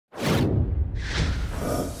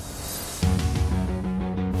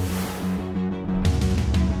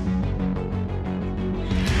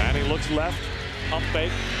towards left. Pump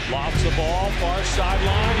fake, lofts the ball, far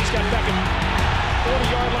sideline. He's got Beckham.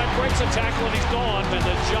 40-yard line, breaks a tackle, and he's gone. And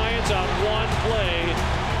the Giants on one play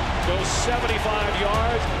go 75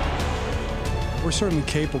 yards. We're certainly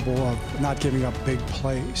capable of not giving up big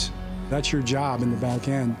plays. That's your job in the back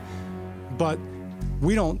end. But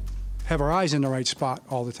we don't have our eyes in the right spot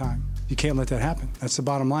all the time. You can't let that happen. That's the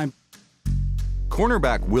bottom line.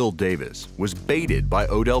 Cornerback Will Davis was baited by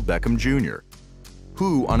Odell Beckham Jr.,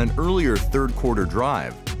 who on an earlier third-quarter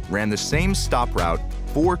drive ran the same stop route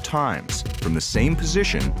 4 times from the same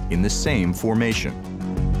position in the same formation.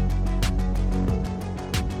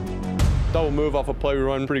 Double move off a play we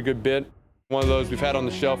run pretty good bit. One of those we've had on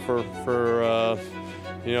the shelf for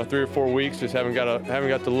 3 or 4 weeks. Just haven't got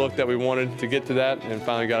the look that we wanted to get to that, and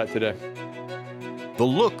finally got it today. The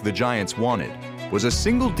look the Giants wanted was a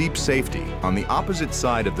single deep safety on the opposite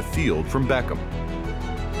side of the field from Beckham.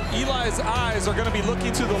 Eli's eyes are going to be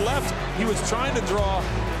looking to the left. He was trying to draw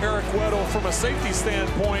Eric Weddle from a safety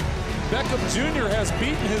standpoint. Beckham Jr. has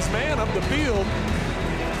beaten his man up the field.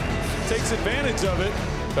 Takes advantage of it.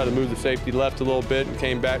 Tried to move the safety left a little bit and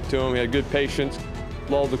came back to him. He had good patience,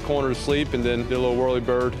 lulled the corner to sleep, and then did a little whirly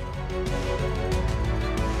bird.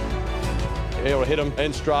 Able to hit him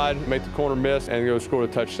in stride, make the corner miss, and go score a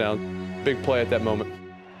touchdown. Big play at that moment.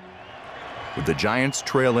 With the Giants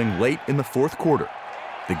trailing late in the 4th quarter,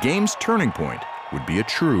 the game's turning point would be a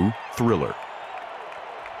true thriller.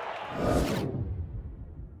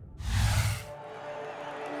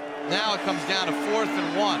 Now it comes down to 4th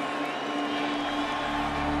and 1.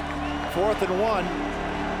 4th and 1.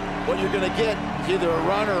 What you're going to get is either a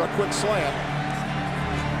run or a quick slant.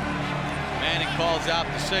 Manning calls out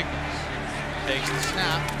the signals. Takes the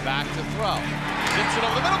snap, back to throw. Zips it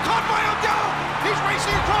over the middle, caught by Odell! He's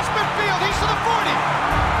racing across midfield, he's to the 40!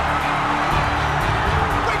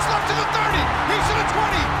 Breaks left to the 30, he's to the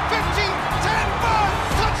 20, 15, 10,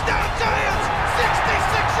 5, touchdown Giants!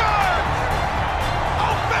 66 yards!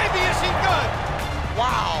 Oh baby, is he good!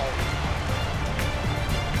 Wow!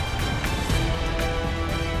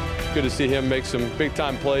 Good to see him make some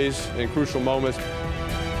big-time plays in crucial moments.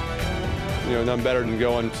 You know, none better than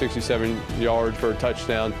going 67 yards for a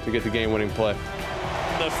touchdown to get the game-winning play.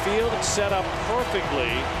 The field set up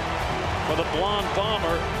perfectly for the blonde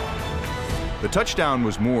bomber. The touchdown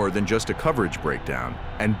was more than just a coverage breakdown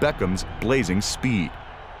and Beckham's blazing speed.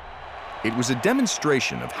 It was a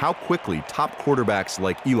demonstration of how quickly top quarterbacks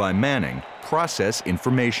like Eli Manning process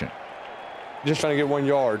information. Just trying to get 1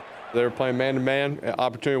 yard. They were playing man-to-man,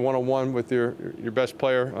 opportunity one-on-one with your best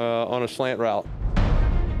player on a slant route.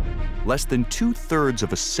 Less than 2/3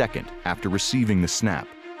 of a second after receiving the snap,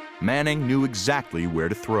 Manning knew exactly where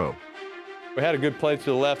to throw. We had a good play to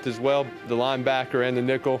the left as well. The linebacker and the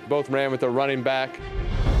nickel both ran with their running back.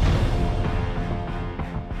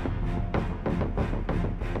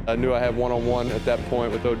 I knew I had one-on-one at that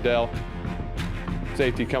point with Odell.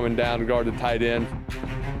 Safety coming down to guard the tight end.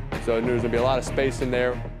 So I knew there was going to be a lot of space in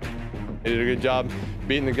there. They did a good job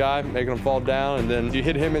beating the guy, making him fall down, and then you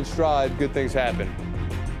hit him in stride, good things happen.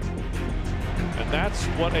 And that's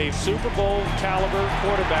what a Super Bowl caliber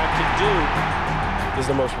quarterback can do. He's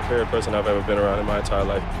the most prepared person I've ever been around in my entire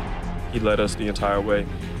life. He led us the entire way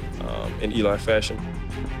in Eli fashion.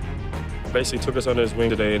 Basically took us under his wing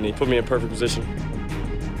today and he put me in perfect position.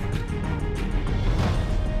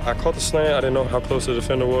 I caught the slant, I didn't know how close the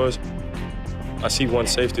defender was. I see one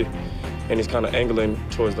safety and he's kind of angling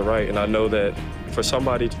towards the right, and I know that for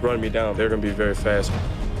somebody to run me down, they're gonna be very fast.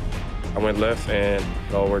 I went left and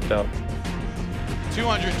it all worked out.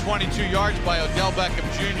 222 yards by Odell Beckham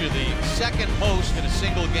Jr., the second most in a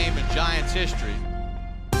single game in Giants history.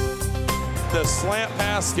 The slant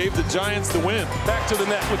pass gave the Giants the win. Back to the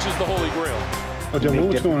net, which is the holy grail. Odell,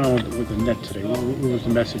 what was going on with the net today? What was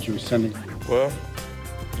the message you were sending? Well,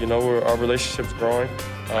 you know, our relationship's growing.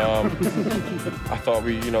 I thought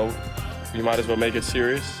we might as well make it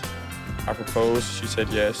serious. I proposed, she said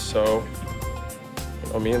yes, so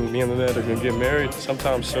me and the net are gonna get married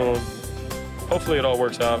sometime soon. Hopefully it all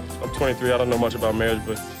works out. I'm 23, I don't know much about marriage,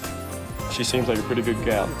 but she seems like a pretty good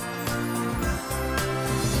gal.